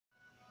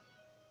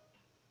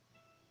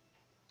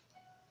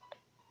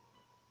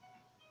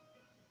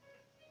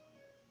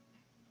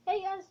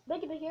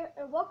Big here,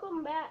 and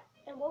welcome back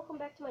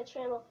to my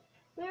channel.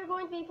 We are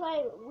going to be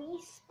playing WII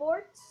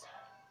Sports.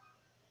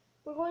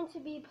 We're going to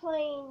be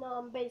playing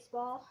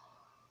baseball.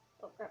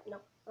 Oh crap, no,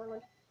 wrong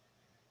one.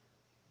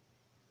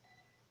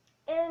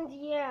 And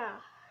yeah.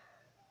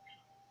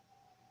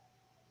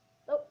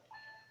 Nope.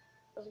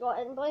 Let's go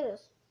ahead and play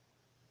this.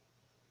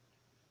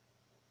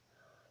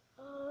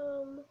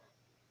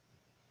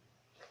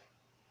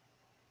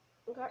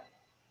 Okay.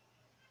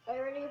 I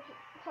already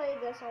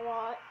played this a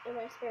lot in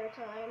my spare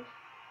time.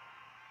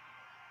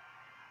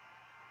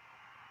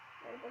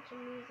 Got a bunch of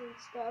moves and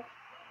stuff.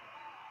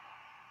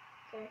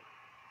 Okay.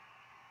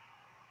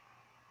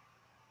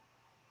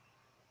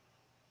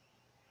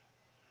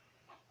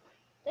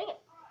 Dang it!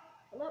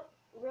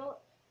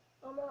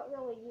 I'm not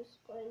really used to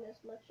playing this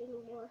much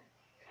anymore.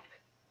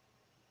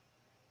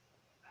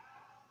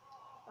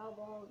 Foul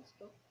ball and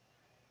stuff.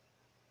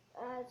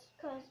 It's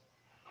cause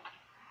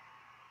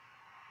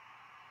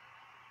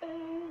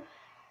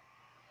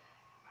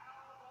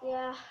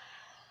yeah.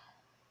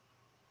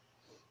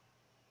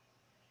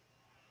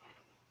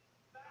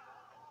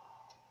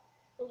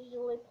 I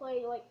usually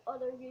play like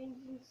other games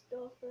and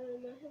stuff,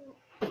 and I haven't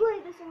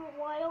played this in a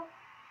while.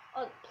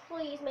 Oh,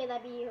 please, may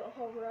that be a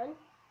home run.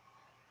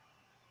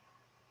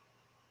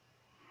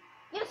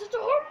 Yes, it's a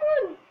home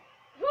run!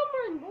 Home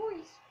run,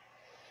 boys!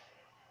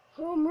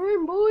 Home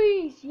run,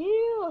 boys!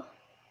 Yeah!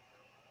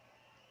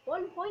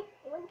 1 point,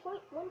 1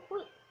 point, 1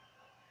 point.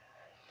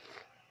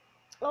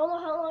 I don't know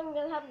how long I'm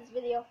gonna have this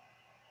video.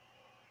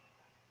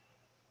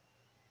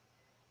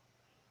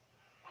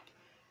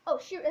 Oh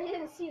shoot, I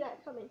didn't see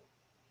that coming.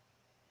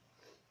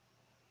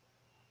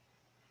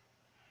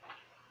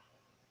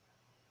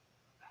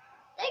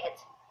 Dang it!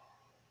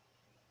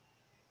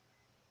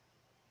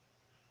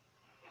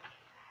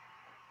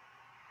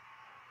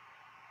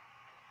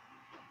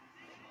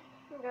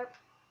 Okay.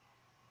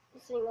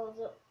 This thing goes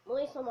up. At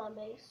least I'm on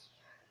base.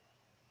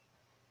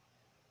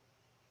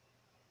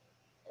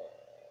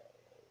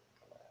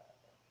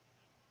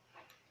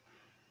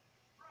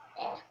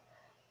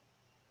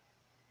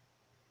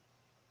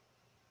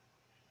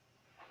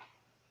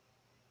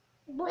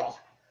 Blech.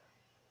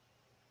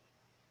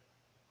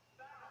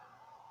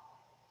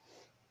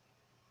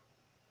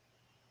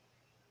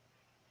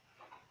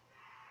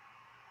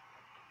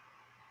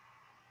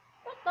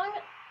 God dang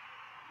it.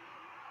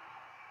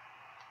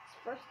 It's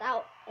first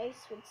out,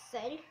 Ace would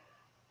say.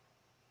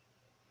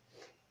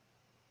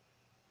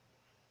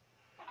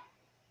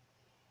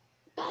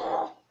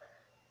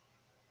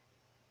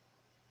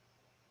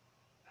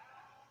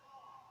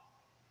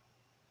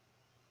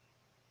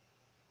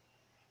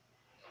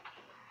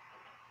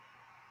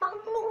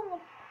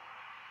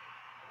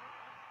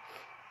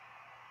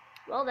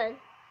 Well then.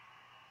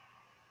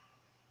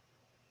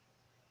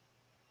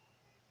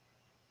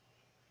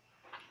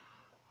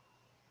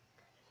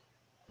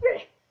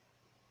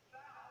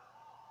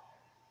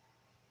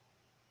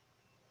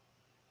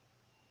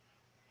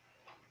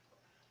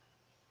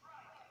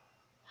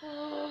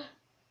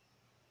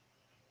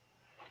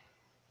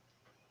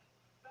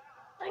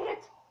 Dang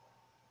it!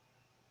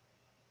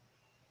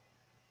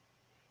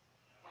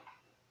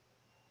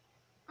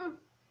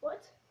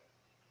 What?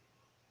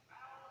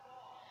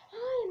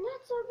 I am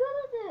not so good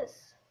at this.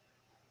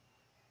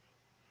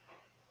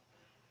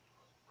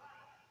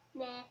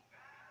 Nah.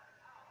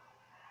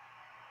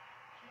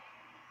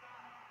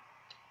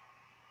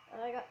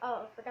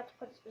 I forgot to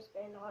put this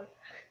wristband on.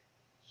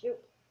 Shoot.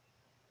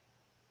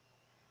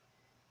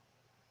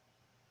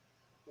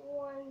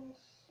 1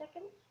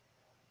 second.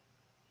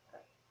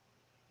 Okay.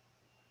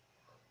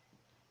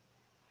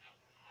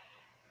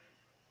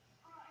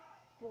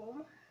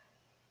 Boom.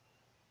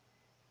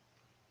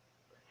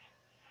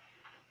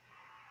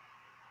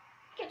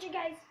 Catch you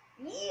guys.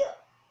 Yeah.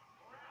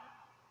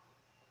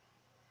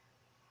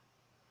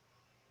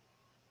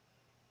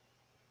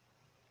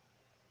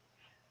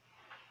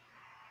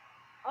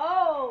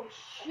 Oh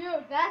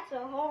shoot, that's a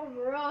home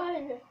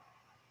run.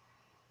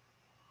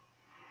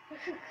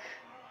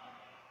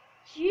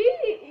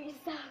 Jeez.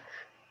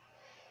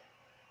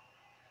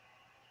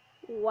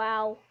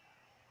 Wow.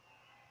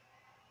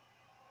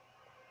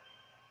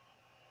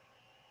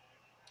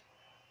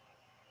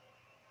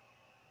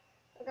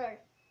 Okay.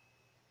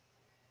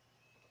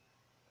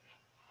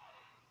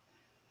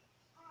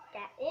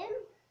 Got him.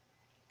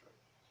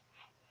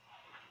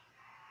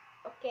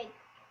 Okay.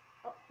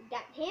 Oh,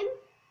 got him.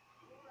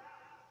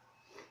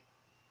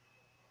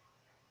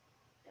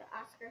 Got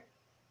Oscar.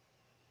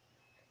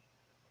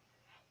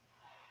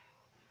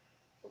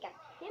 Got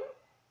him.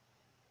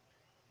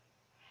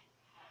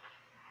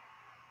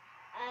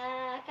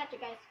 Catch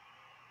it, guys.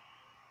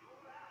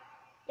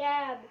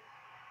 Dab.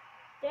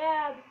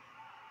 Dab.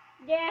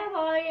 Dab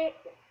on it.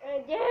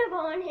 Dab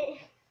on it.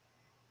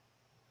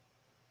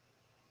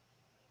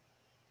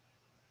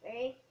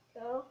 3,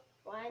 2,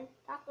 1.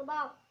 Toss the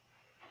ball.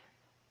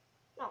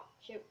 Oh,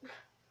 shoot.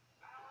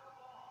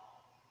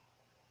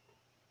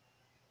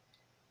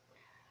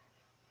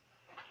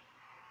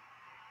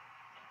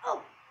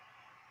 Oh!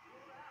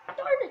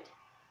 Darn it!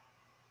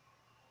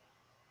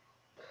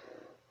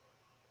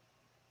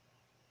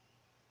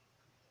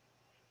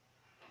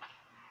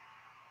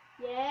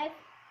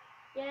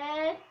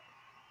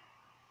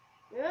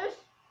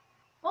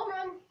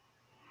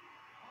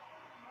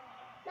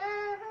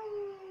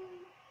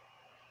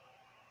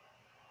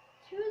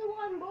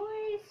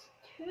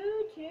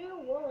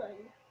 6-1.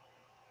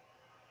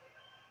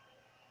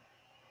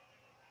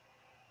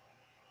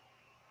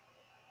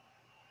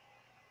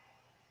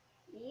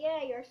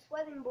 Yeah, you're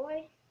sweating,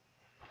 boy.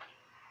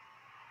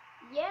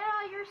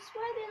 Yeah, you're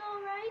sweating,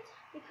 alright.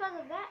 Because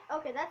of that.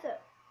 Okay, that's a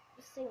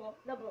single,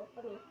 double.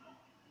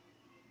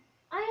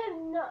 I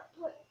have not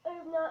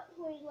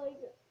played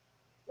like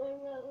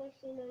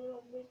seen any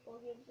like baseball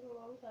games in a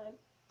long time.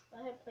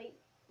 I have played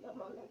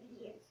them on the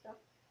Wii and stuff.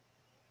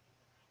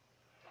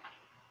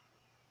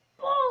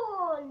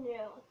 Oh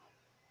no.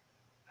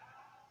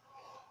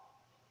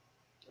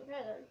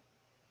 Okay then.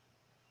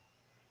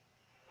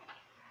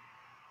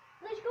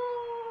 Let's go,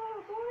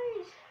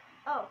 boys.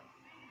 Oh,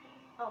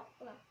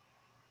 okay.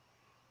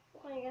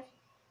 Okay, I guess.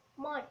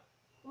 Come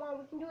on,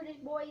 we can do this,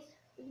 boys.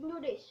 We can do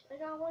this. I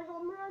got one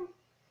home run.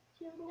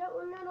 See if we can get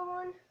another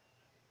one.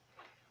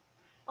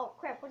 Oh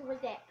crap! What was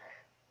that?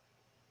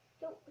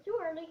 Too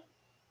early.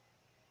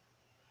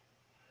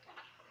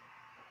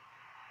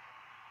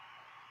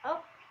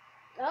 Oh,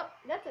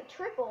 that's a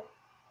triple.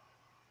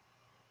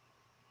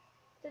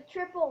 It's a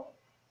triple.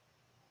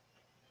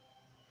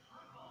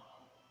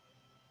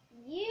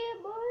 Yeah,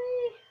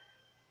 boy.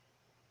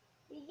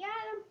 We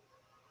got him.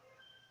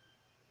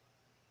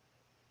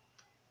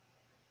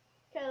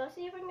 Okay, let's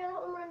see if I can get a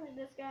home run with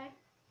this guy.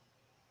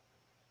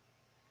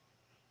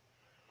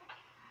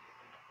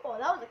 Oh,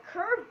 that was a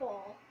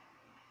curveball.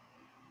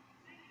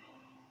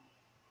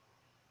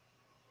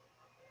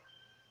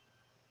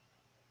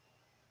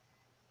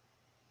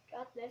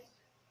 Got this.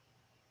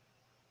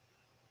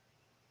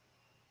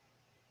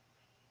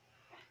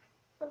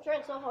 I'm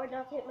trying so hard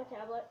not to hit my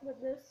tablet with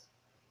this.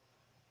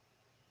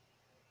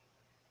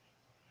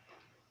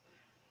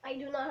 I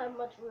do not have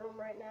much room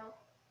right now.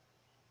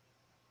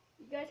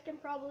 You guys can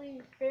probably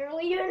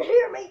barely even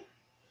hear me.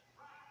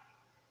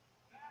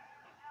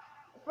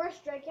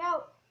 First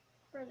strikeout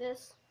for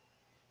this.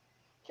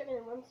 Checking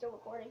if I'm still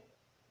recording.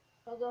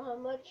 I don't have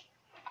much.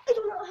 I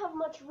do not have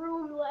much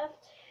room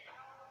left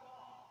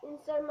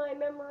inside my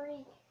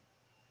memory.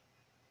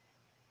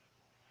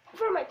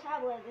 For my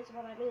tablet is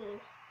what I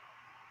mean.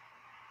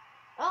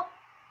 Oh,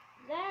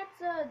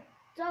 that's a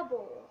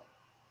double.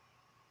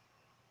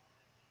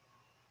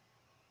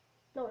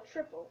 No, a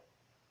triple.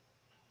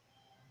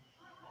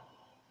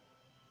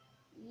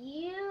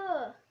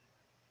 Yeah.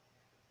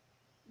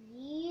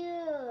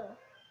 Yeah.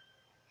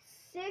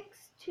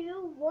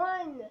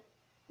 6-1.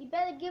 You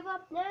better give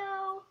up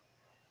now.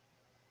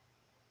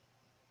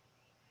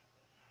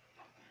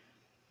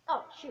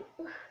 Oh, shoot.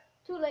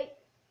 Too late.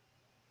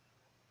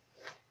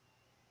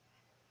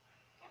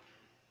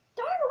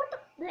 Darn it, what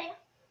the bleh.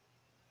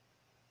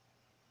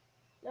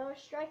 No,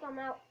 strike, I'm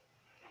out.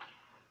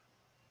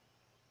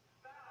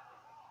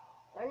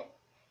 Darn it.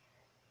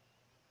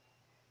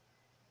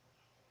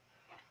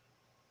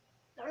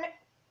 Darn it.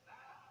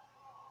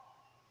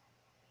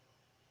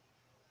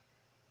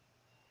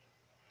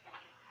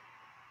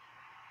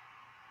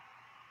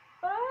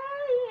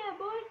 Oh, yeah,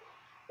 boy.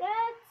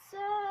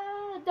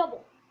 That's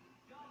double.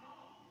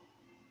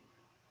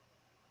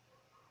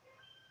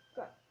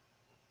 Good.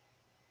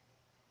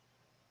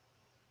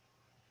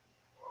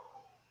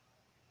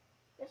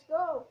 Let's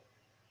go.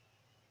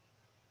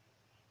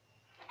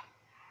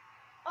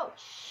 Oh,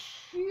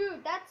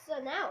 shoot. That's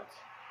an out.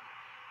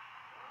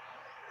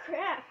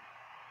 Crap.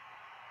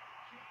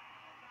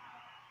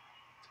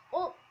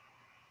 Oh.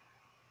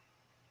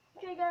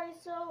 Okay, guys,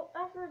 so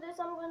after this,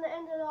 I'm going to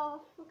end it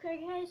off.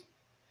 Okay, guys?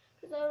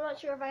 Because I'm not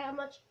sure if I have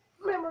much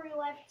memory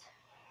left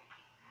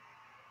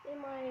in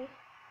my...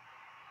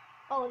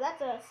 Oh,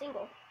 that's a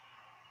single.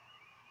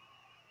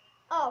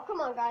 Oh,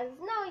 come on, guys.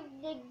 Now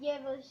they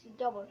gave us a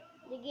double.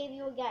 They gave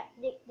you a gap.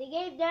 They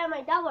gave them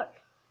a double.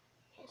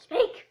 Can't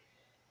speak.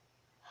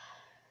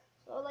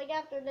 So, like,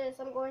 after this,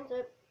 I'm going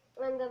to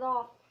end it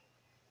off.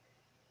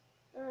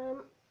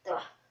 Okay,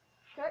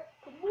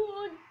 come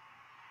on.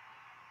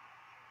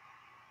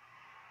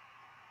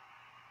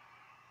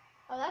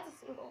 Oh, that's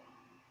a single.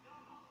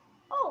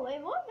 Oh,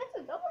 wait, what?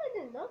 That's a double? I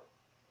didn't know.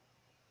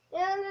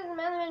 Yeah, it doesn't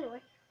matter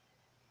anyway.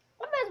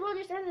 I might as well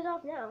just end it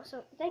off now.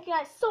 So, thank you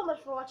guys so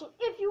much for watching.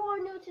 If you are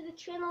new to the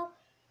channel,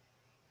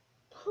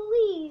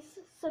 please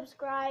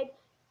subscribe.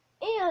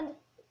 And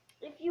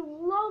if you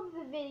love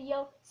the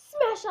video,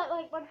 smash that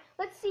like button.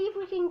 Let's see if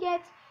we can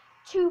get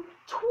to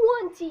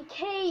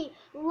 20K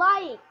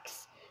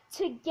likes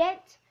to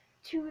get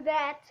to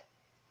that,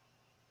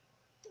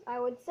 I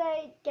would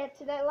say, get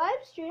to that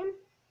live stream.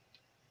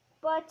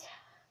 But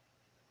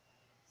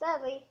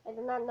sadly, I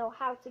do not know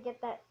how to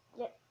get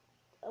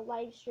a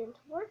live stream to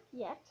work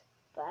yet.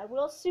 But I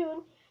will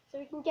soon, so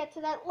we can get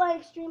to that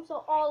live stream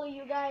so all of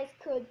you guys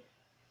could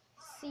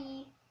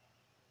see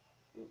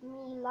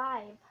me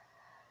live,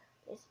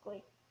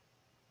 basically.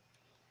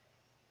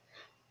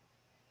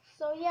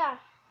 So yeah,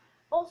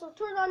 also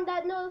turn on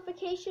that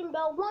notification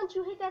bell once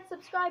you hit that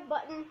subscribe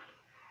button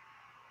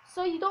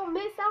so you don't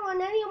miss out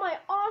on any of my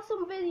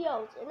awesome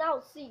videos. And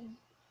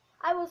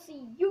I will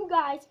see you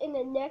guys in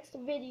the next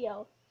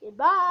video.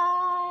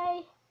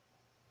 Goodbye.